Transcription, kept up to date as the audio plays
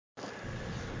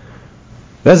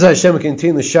Bez Hashem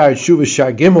continue the Shar Tshuva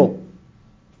Shar Gimel.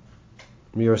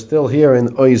 We are still here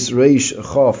in Ois Reish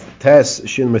Chof Tes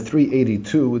Shin number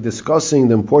 382, discussing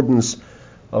the importance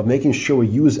of making sure we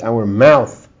use our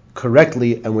mouth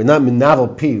correctly and we're not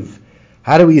minavel piv.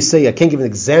 How do we say? I can't give an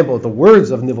example of the words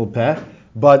of nivel peh,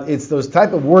 but it's those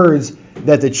type of words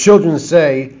that the children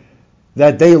say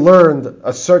that they learned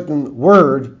a certain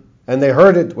word and they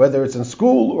heard it, whether it's in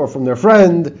school or from their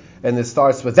friend, and it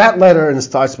starts with that letter and it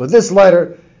starts with this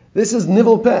letter. This is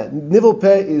nivel peh. Nivel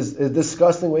peh is a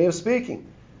disgusting way of speaking.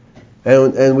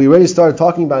 And we already started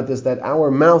talking about this, that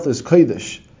our mouth is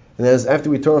kodesh. And as after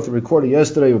we turned off the recorder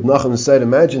yesterday, Reb Nachman said,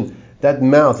 imagine that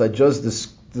mouth that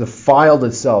just defiled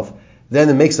itself, then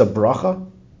it makes a bracha.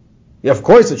 Yeah, of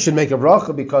course it should make a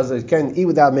bracha because it can't eat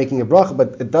without making a bracha,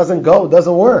 but it doesn't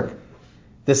work.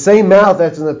 The same mouth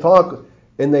that's in the talk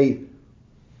in a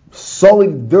sully,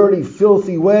 dirty,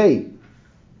 filthy way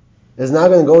is not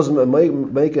going to go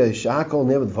and make a shakol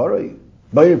nevad varei,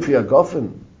 bayir priya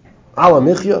gofen, ala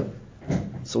michya.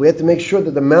 So we have to make sure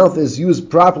that the mouth is used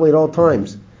properly at all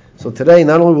times. So today,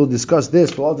 not only we'll discuss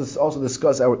this, we'll also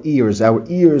discuss our ears. Our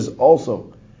ears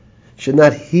also should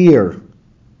not hear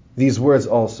these words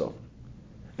also.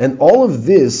 And all of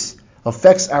this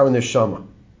affects our neshama.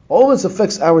 All of this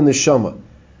affects our neshama.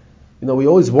 You know, we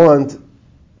always want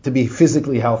to be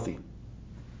physically healthy.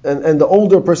 And the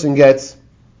older a person gets,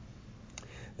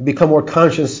 they become more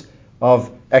conscious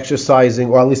of exercising,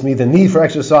 or at least meet the need for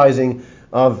exercising,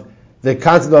 of the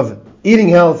concept of eating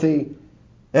healthy,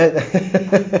 and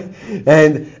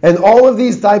and all of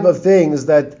these type of things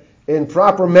that in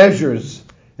proper measures,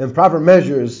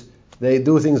 they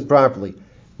do things properly.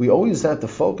 We always have to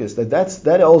focus that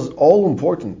is all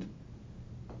important,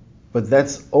 but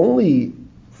that's only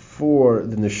for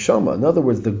the neshama. In other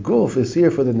words, the guf is here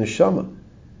for the neshama.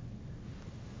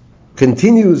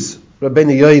 Continues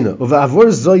Rabbeinu Yoina,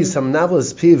 "Uva'avor zois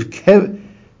hamnavos piv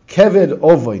keved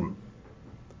ovoin."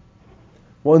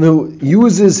 One who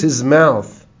uses his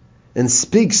mouth and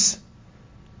speaks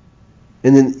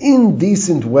in an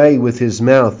indecent way with his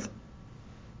mouth,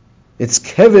 it's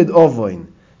keved ovoin.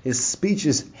 His speech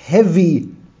is heavy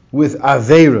with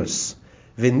averos,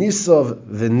 v'nisov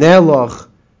v'neloch,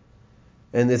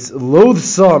 and it's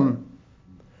loathsome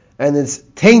and it's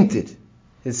tainted.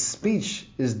 His speech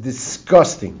is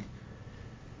disgusting.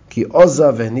 Ki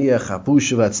ozav v'hniyah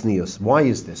chapushu v'atznius. Why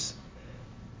is this?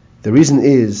 The reason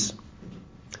is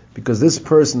because this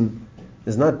person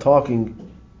is not talking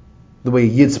the way a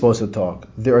Yid's supposed to talk.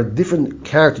 There are different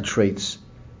character traits,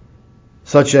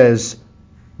 such as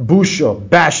busha,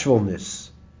 bashfulness,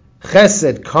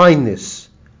 chesed, kindness,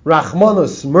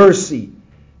 rachmanos, mercy.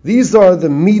 These are the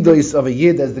midos of a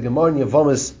Yid, as the Gemara in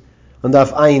Yevamos on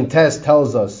Daf Ayin Tes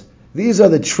tells us. These are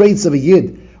the traits of a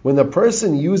Yid. When a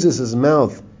person uses his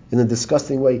mouth in a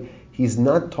disgusting way, he's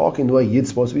not talking the way a Yid's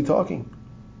supposed to be talking.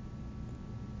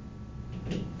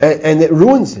 And it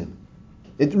ruins him.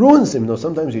 It ruins him. You know,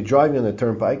 sometimes you're driving on the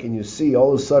turnpike and you see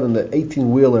all of a sudden the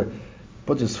 18-wheeler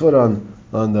puts his foot on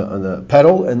the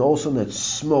pedal, and all of a sudden that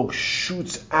smoke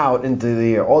shoots out into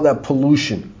the air, all that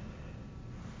pollution.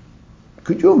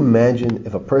 Could you imagine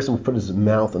if a person would put his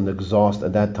mouth on the exhaust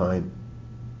at that time?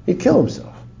 He'd kill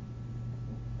himself.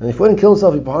 And if he wouldn't kill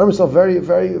himself, he'd harm himself very,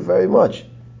 very, very much.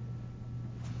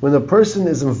 When a person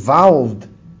is involved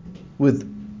with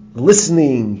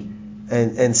listening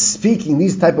and speaking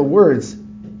these type of words,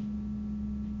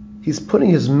 he's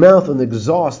putting his mouth on the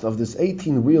exhaust of this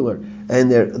 18-wheeler,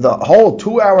 and the whole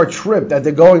 2-hour trip that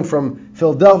they're going from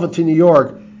Philadelphia to New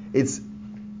York, it's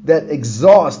that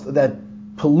exhaust, that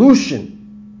pollution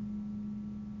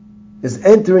is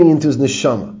entering into his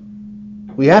neshama.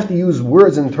 We have to use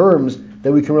words and terms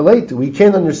that we can relate to. We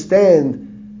can't understand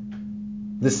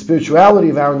the spirituality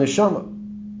of our neshama.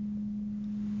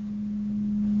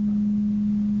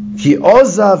 He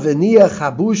ozav v'niyah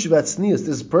chabush v'atznius.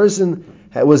 This person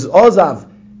was ozav.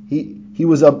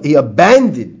 He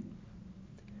abandoned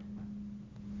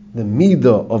the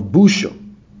midah of busha,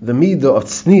 the midah of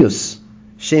tznius.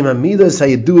 Shem hamidas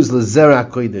hayidus lezera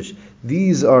kodesh.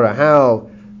 These are how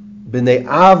bnei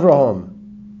Avraham,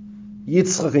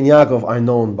 Yitzchak, and Yaakov are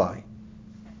known by.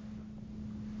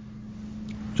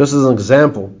 Just as an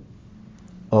example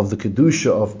of the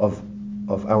kedusha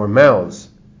of our mouths,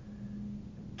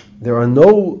 there are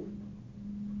no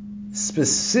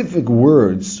specific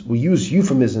words. We use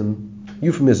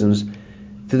euphemisms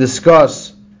to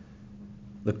discuss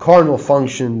the cardinal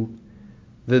function,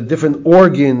 the different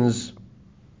organs,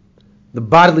 the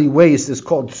bodily waste is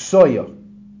called tsoya.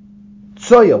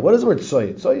 Tsoya, what is the word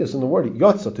tsoya? Tsoya is in the word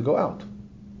yotza, to go out.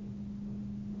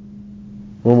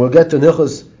 When we'll get to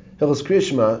Hilchos Kriyat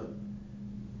Shema,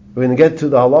 we're going to get to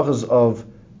the halachas of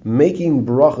making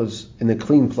brachas in a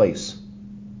clean place.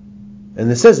 And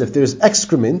it says if there's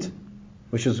excrement,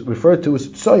 which is referred to as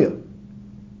tsoya,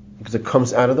 because it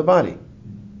comes out of the body.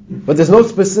 But there's no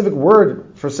specific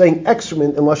word for saying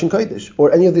excrement in Lashon Kodesh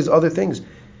or any of these other things.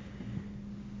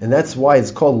 And that's why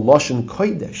it's called Lashon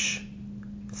Kodesh.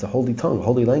 It's a holy tongue,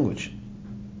 holy language.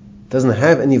 It doesn't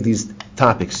have any of these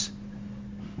topics.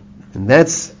 And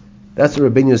that's what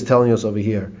Rabbeinu is telling us over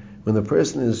here. When the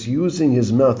person is using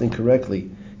his mouth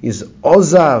incorrectly, he's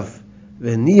ozav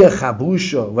v'niyah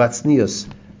chabusha vatznius.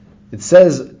 It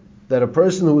says that a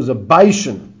person who is a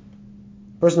baishan,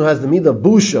 a person who has the midah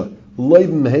busha,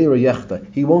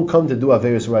 he won't come to do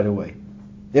averis right away.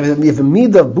 If a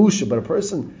midah busha, but a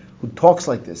person who talks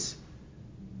like this,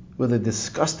 with a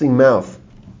disgusting mouth,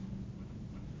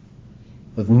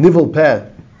 with nivel peh,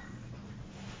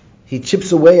 he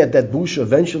chips away at that busha.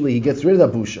 Eventually, he gets rid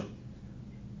of that busha.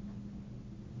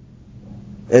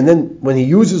 And then, when he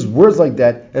uses words like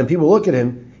that, and people look at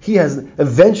him,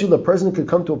 eventually the person could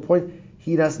come to a point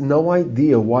he has no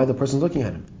idea why the person's looking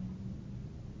at him.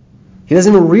 He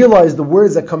doesn't even realize the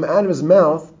words that come out of his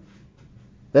mouth,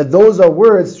 that those are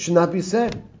words should not be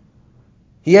said.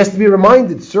 He has to be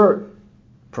reminded, sir,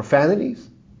 profanities,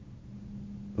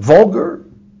 vulgar,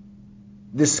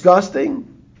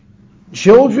 disgusting,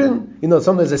 children.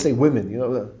 Sometimes they say women.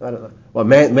 I don't know. Well,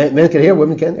 men can hear,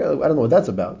 women can't hear. I don't know what that's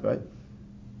about, right?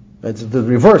 It's the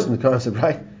reverse in the concept,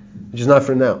 right? Which is not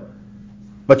for now.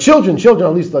 But children,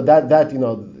 at least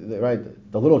that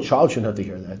right? The little child shouldn't have to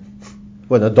hear that.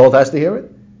 What, an adult has to hear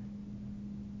it?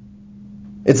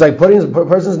 It's like putting a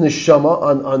person's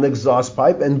neshama on the exhaust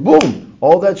pipe, and boom,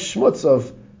 all that schmutz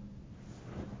of.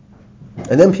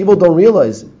 And then people don't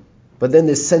realize it. But then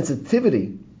their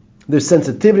sensitivity to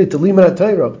Limud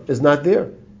HaTorah is not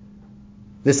there.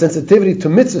 Their sensitivity to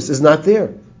mitzvahs is not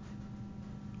there.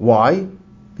 Why?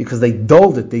 Because they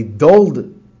dulled it. They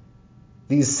dulled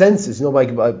these senses. Like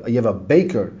you have a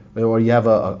baker or you have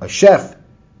a chef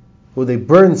who they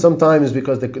burn sometimes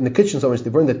because in the kitchen so much they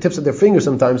burn the tips of their fingers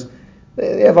sometimes.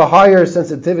 They have a higher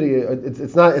sensitivity.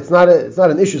 It's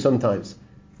not an issue sometimes.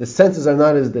 The senses are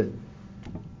not as the.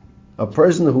 A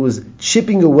person who is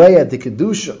chipping away at the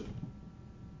kedusha,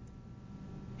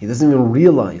 he doesn't even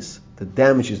realize the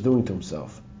damage he's doing to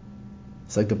himself.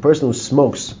 It's like the person who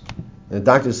smokes, and the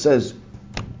doctor says,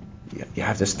 you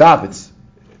have to stop. It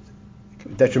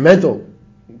could be detrimental.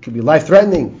 It could be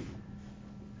life-threatening.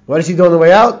 What does he do on the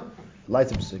way out?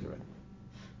 Lights up a cigarette.